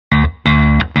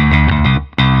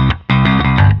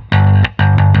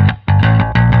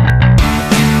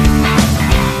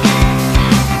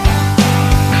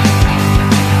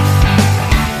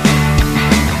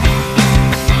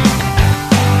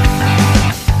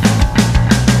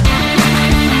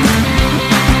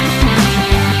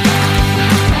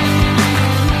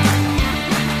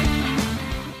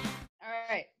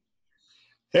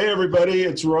everybody.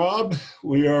 It's Rob.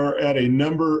 We are at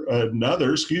another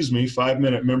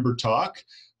 5-minute member talk.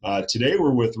 Today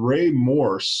we're with Rae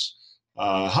Morse.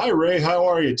 Hi, Rae. How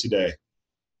are you today?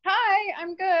 Hi,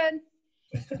 I'm good.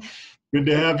 Good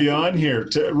to have you on here.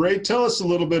 Rae, tell us a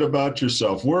little bit about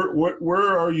yourself.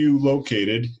 Where are you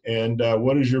located, and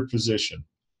what is your position?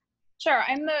 Sure.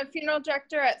 I'm the funeral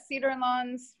director at Cedar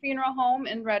Lawns Funeral Home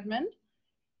in Redmond.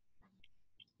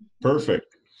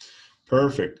 Perfect.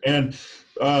 And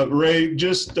Rae,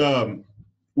 just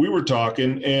we were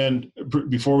talking, and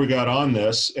before we got on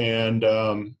this, and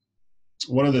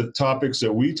one of the topics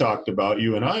that we talked about,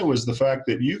 you and I, was the fact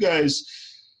that you guys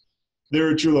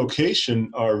there at your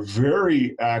location are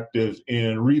very active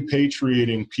in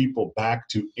repatriating people back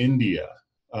to India.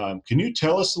 Can you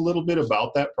tell us a little bit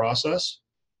about that process?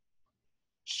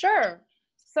 Sure.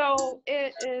 So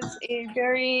it is a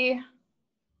very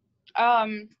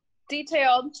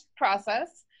detailed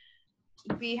process.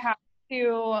 We have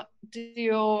to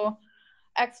do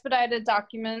expedited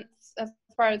documents as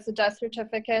far as the death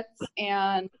certificates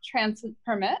and transit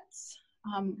permits.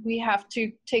 We have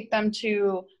to take them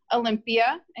to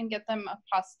Olympia and get them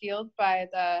apostilled by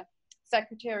the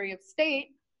Secretary of State.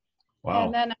 Wow.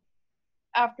 And then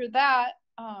after that,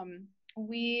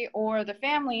 we or the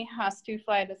family has to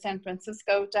fly to San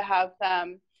Francisco to have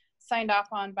them signed off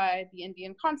on by the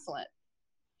Indian consulate.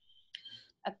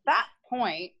 At that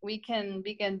point, we can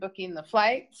begin booking the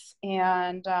flights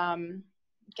and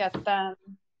get them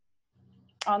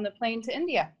on the plane to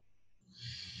India.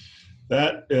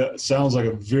 That sounds like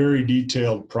a very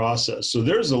detailed process. So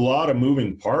there's a lot of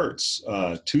moving parts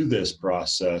to this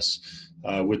process,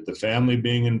 with the family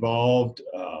being involved,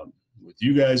 with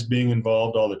you guys being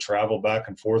involved, all the travel back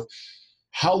and forth.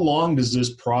 How long does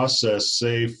this process,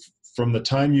 say, from the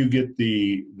time you get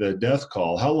the death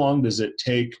call, how long does it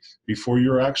take before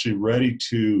you're actually ready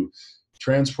to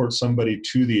transport somebody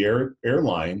to the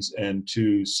airlines and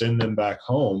to send them back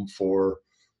home for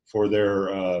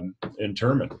their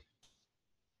interment?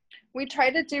 We try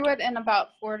to do it in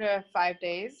about 4 to 5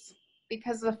 days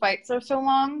because the flights are so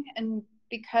long and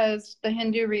because the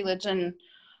Hindu religion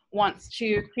wants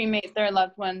to cremate their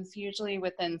loved ones usually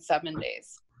within 7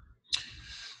 days.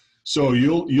 So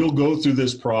you'll go through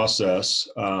this process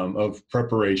of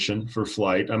preparation for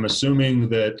flight. I'm assuming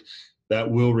that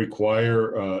will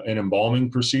require an embalming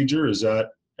procedure. Is that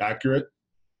accurate?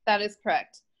 That is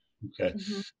correct. Okay.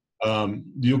 Mm-hmm.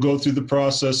 You'll go through the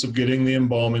process of getting the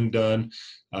embalming done,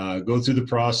 go through the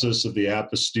process of the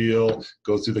apostille,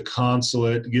 go through the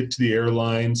consulate, get to the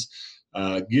airlines,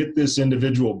 get this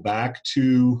individual back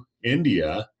to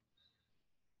India.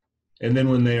 And then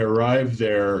when they arrive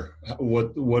there,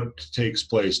 what takes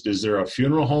place? Is there a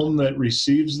funeral home that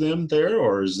receives them there,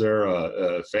 or is there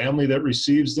a family that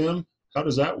receives them? How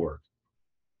does that work?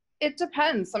 It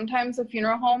depends. Sometimes the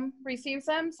funeral home receives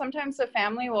them. Sometimes the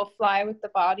family will fly with the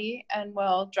body and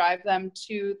will drive them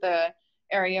to the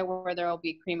area where they'll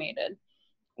be cremated,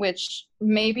 which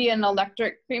may be an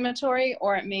electric crematory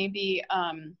or it may be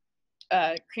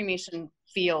a cremation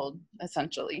field,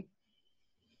 essentially.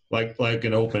 Like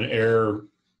an open air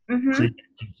cremation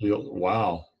field.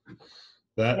 Wow.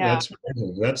 That's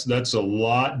a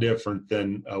lot different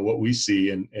than what we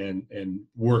see and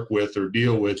work with or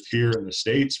deal with here in the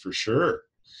States, for sure.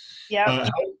 Yeah.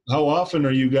 How often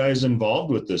are you guys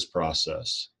involved with this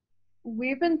process?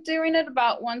 We've been doing it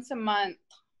about once a month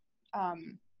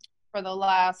for the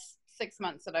last 6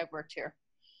 months that I've worked here.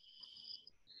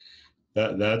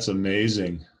 That's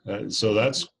amazing. So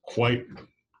that's quite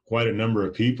a number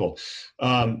of people.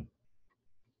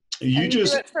 We do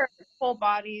it for full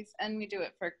bodies and we do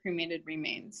it for cremated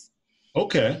remains.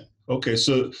 Okay.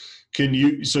 So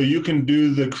you can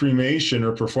do the cremation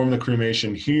or perform the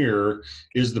cremation here.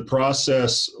 Is the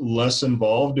process less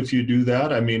involved if you do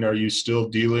that? I mean, are you still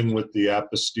dealing with the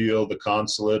apostille, the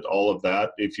consulate, all of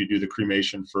that if you do the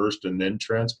cremation first and then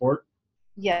transport?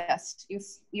 Yes,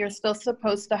 you're still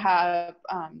supposed to have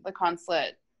the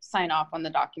consulate sign off on the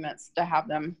documents to have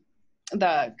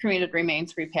the cremated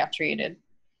remains repatriated.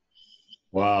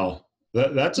 Wow,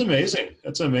 that's amazing.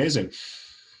 That's amazing.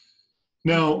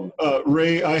 Now,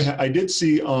 Rae, I did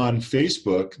see on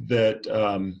Facebook that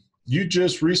you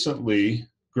just recently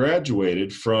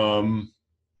graduated from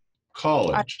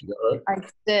college. I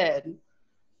did.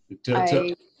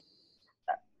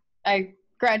 I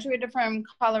graduated from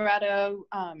Colorado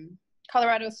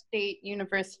State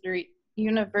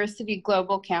University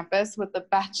Global Campus with a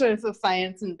Bachelor's of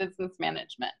Science in Business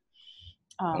Management.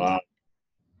 Wow.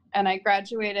 And I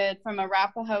graduated from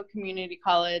Arapahoe Community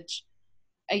College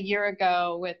a year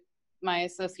ago with my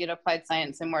Associate Applied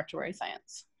Science in Mortuary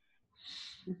Science.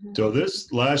 So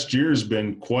this last year has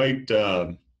been quite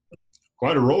a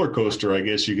roller coaster, I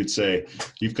guess you could say.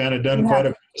 You've kind of done quite a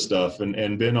bit of stuff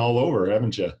and been all over,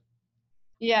 haven't you?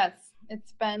 Yes,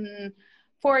 it's been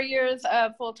 4 years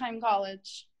of full-time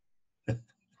college.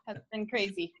 Has been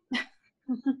crazy.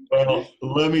 Well,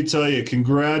 let me tell you,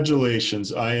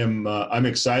 congratulations. I'm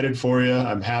excited for you.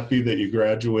 I'm happy that you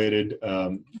graduated.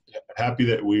 Happy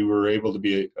that we were able to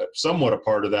be somewhat a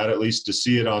part of that, at least to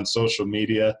see it on social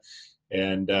media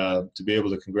and to be able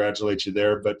to congratulate you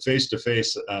there. But face to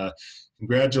face,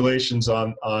 congratulations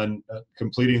on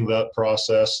completing that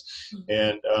process.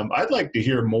 And I'd like to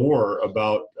hear more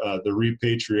about the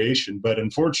repatriation, but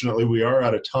unfortunately we are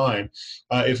out of time.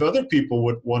 If other people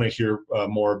would want to hear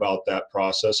more about that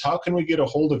process, how can we get a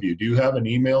hold of you? Do you have an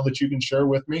email that you can share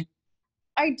with me?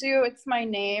 I do. It's my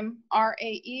name,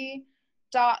 Rae.Morse,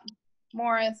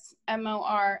 Morse,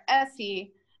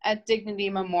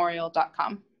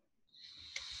 @dignitymemorial.com.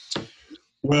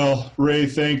 Well, Rae,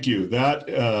 thank you. That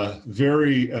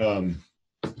very, I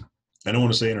don't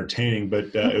want to say entertaining,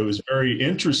 but it was very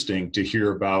interesting to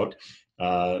hear about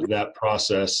that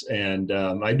process. And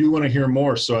I do want to hear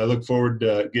more. So I look forward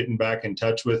to getting back in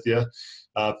touch with you.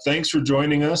 Thanks for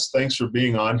joining us. Thanks for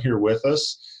being on here with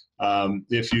us.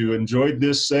 If you enjoyed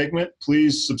this segment,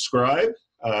 please subscribe.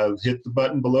 Hit the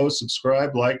button below,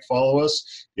 subscribe, like, follow us.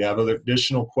 If you have other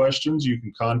additional questions, you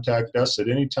can contact us at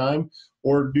any time,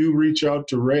 or do reach out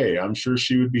to Rae. I'm sure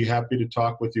she would be happy to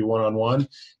talk with you one-on-one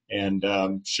and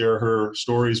share her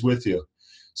stories with you.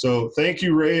 So thank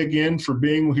you, Rae, again for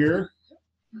being here.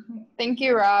 Thank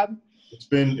you, Rob.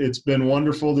 It's been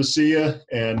wonderful to see you,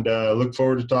 and look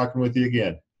forward to talking with you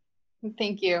again.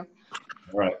 Thank you.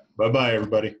 All right. Bye-bye,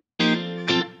 everybody.